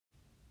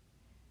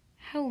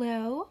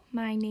Hello,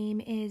 my name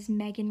is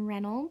Megan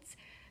Reynolds.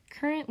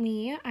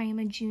 Currently, I am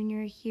a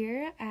junior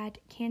here at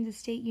Kansas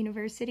State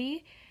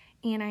University,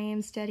 and I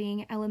am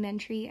studying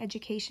elementary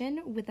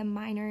education with a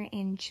minor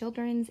in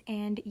children's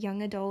and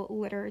young adult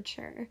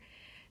literature.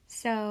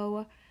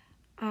 So,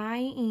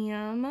 I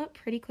am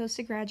pretty close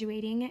to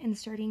graduating and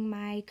starting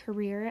my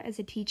career as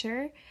a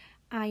teacher.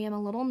 I am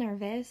a little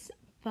nervous,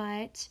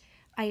 but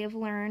I have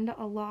learned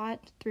a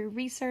lot through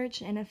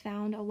research and have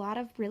found a lot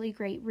of really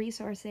great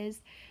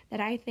resources that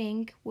I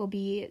think will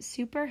be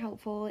super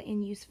helpful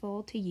and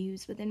useful to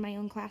use within my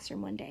own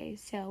classroom one day.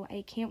 So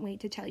I can't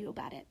wait to tell you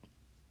about it.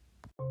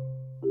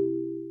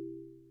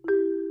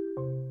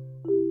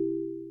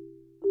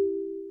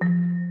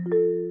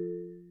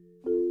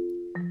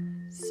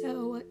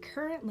 So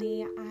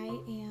currently I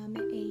am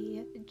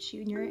a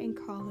junior in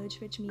college,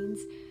 which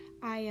means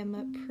I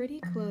am pretty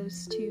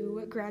close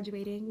to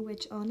graduating,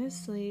 which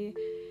honestly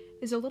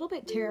is a little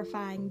bit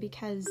terrifying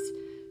because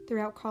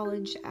throughout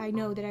college I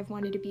know that I've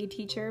wanted to be a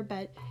teacher,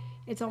 but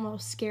it's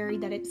almost scary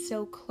that it's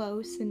so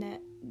close and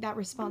that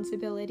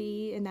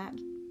responsibility and that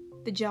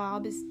the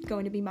job is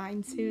going to be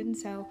mine soon.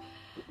 So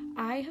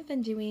I have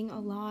been doing a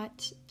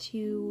lot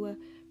to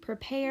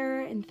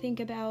prepare and think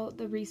about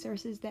the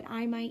resources that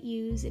I might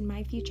use in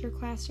my future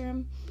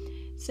classroom.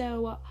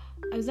 So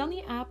I was on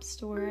the App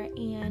Store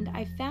and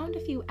I found a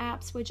few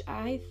apps which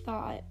I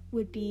thought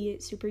would be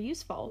super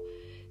useful.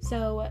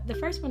 So the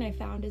first one I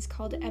found is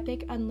called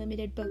Epic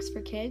Unlimited Books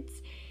for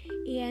Kids,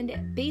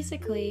 and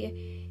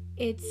basically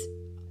it's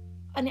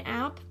an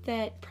app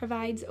that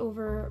provides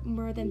over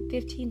more than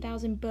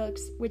 15,000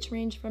 books which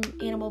range from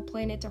Animal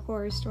Planet to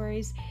horror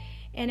stories,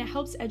 and it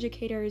helps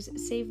educators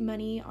save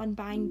money on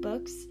buying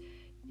books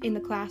in the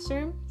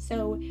classroom.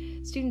 So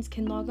students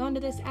can log on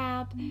to this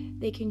app,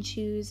 they can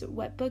choose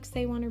what books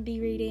they want to be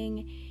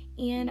reading,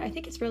 and I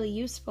think it's really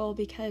useful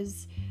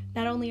because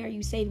not only are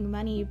you saving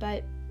money,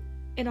 but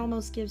it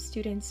almost gives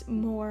students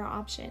more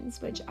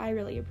options, which I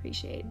really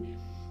appreciate.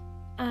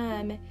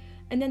 And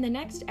then the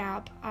next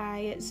app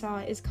I saw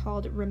is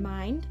called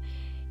Remind,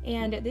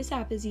 and this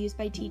app is used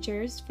by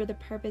teachers for the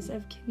purpose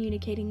of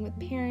communicating with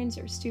parents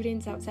or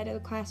students outside of the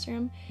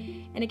classroom,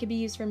 and it can be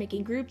used for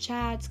making group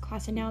chats,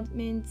 class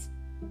announcements,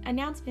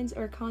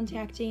 or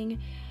contacting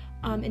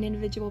an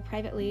individual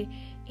privately.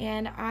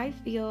 And I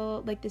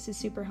feel like this is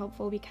super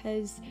helpful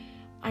because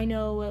I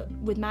know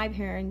with my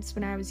parents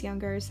when I was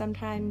younger,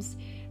 sometimes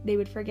they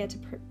would forget to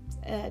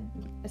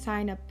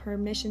assign a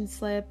permission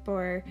slip,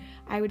 or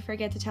I would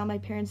forget to tell my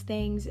parents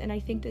things, and I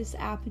think this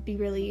app would be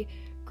really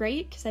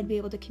great because I'd be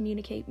able to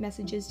communicate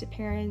messages to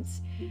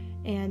parents,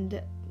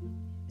 and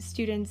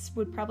students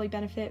would probably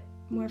benefit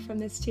more from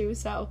this too.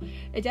 So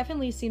it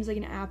definitely seems like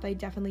an app I'd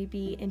definitely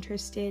be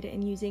interested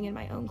in using in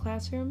my own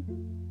classroom.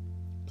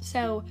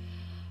 So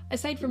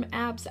aside from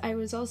apps, I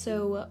was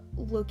also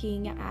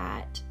looking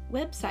at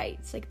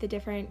websites, like the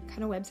different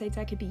kind of websites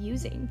I could be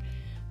using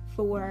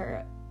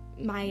for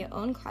my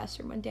own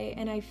classroom one day,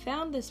 and I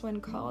found this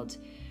one called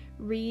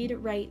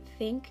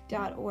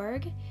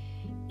readwritethink.org,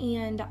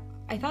 and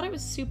I thought it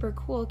was super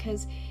cool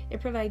because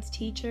it provides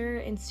teacher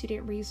and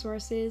student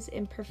resources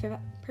and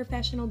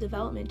professional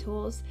development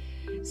tools.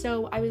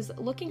 So I was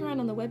looking around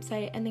on the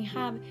website and they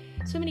have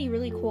so many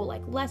really cool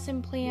like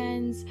lesson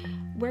plans,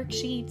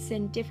 worksheets,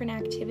 and different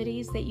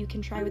activities that you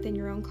can try within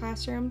your own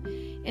classroom.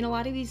 And a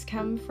lot of these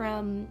come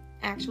from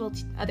actual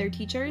other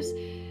teachers,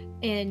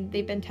 and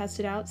they've been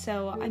tested out.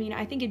 So, I mean,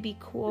 I think it'd be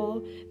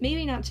cool,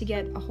 maybe not to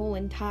get a whole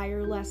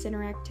entire lesson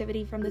or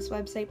activity from this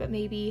website, but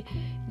maybe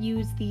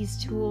use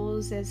these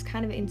tools as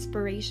kind of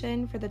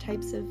inspiration for the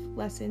types of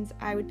lessons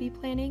I would be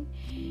planning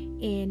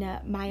in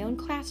my own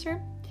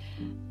classroom.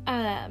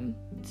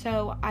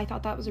 So I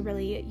thought that was a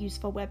really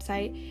useful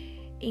website.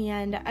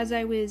 And as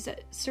I was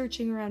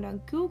searching around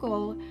on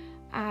Google,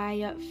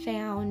 I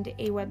found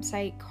a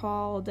website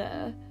called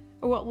a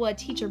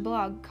teacher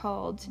blog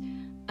called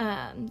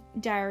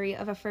Diary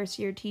of a First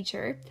Year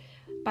Teacher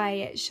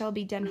by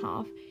Shelby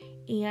Denhoff.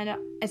 And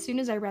as soon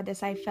as I read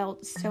this, I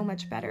felt so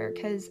much better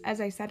because, as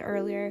I said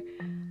earlier,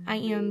 I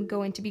am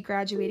going to be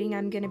graduating.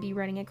 I'm going to be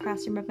running a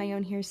classroom of my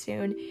own here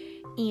soon.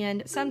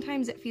 And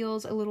sometimes it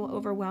feels a little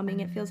overwhelming.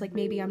 It feels like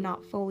maybe I'm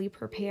not fully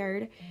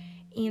prepared.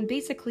 And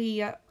basically,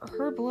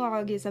 her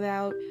blog is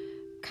about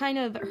kind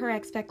of her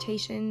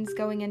expectations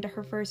going into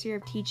her first year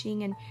of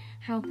teaching and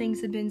how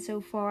things have been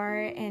so far.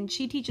 And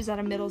she teaches at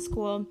a middle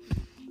school,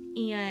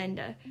 and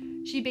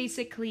she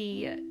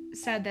basically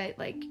said that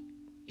like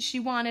she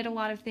wanted a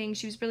lot of things.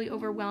 She was really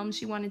overwhelmed.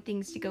 She wanted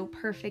things to go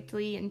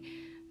perfectly and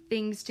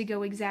things to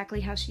go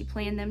exactly how she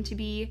planned them to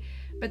be,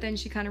 but then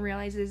she kind of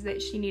realizes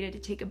that she needed to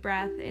take a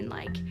breath and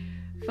like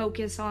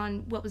focus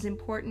on what was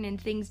important, and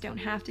things don't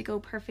have to go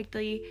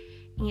perfectly,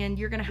 and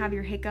you're gonna have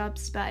your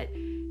hiccups, but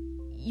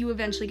you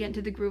eventually get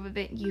into the groove of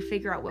it and you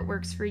figure out what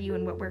works for you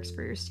and what works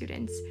for your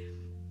students.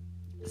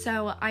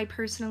 So I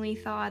personally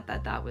thought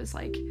that was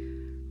like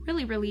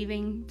really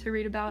relieving to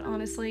read about,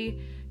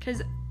 honestly,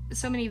 because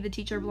so many of the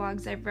teacher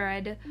blogs I've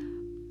read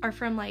are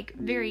from like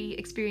very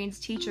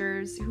experienced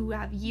teachers who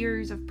have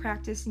years of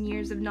practice and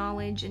years of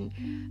knowledge, and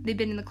they've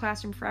been in the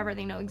classroom forever.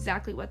 They know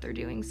exactly what they're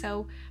doing.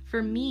 So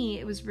for me,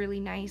 it was really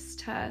nice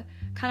to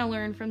kind of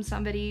learn from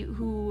somebody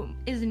who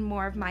is in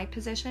more of my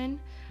position.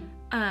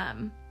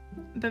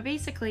 But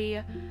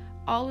basically,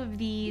 all of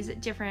these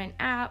different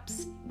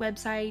apps,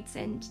 websites,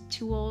 and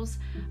tools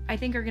I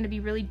think are going to be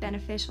really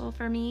beneficial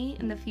for me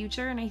in the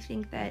future, and I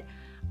think that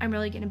I'm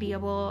really going to be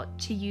able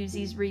to use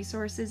these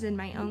resources in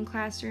my own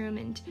classroom,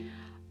 and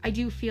I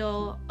do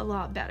feel a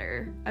lot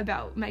better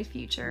about my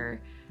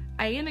future.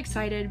 I am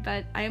excited,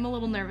 but I am a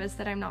little nervous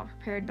that I'm not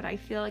prepared, but I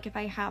feel like if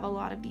I have a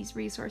lot of these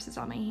resources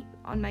on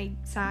my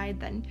side,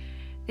 then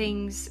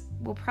things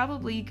will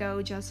probably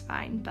go just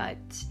fine. But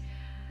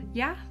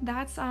yeah,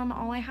 that's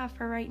all I have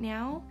for right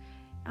now.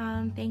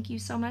 Thank you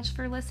so much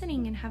for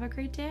listening, and have a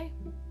great day.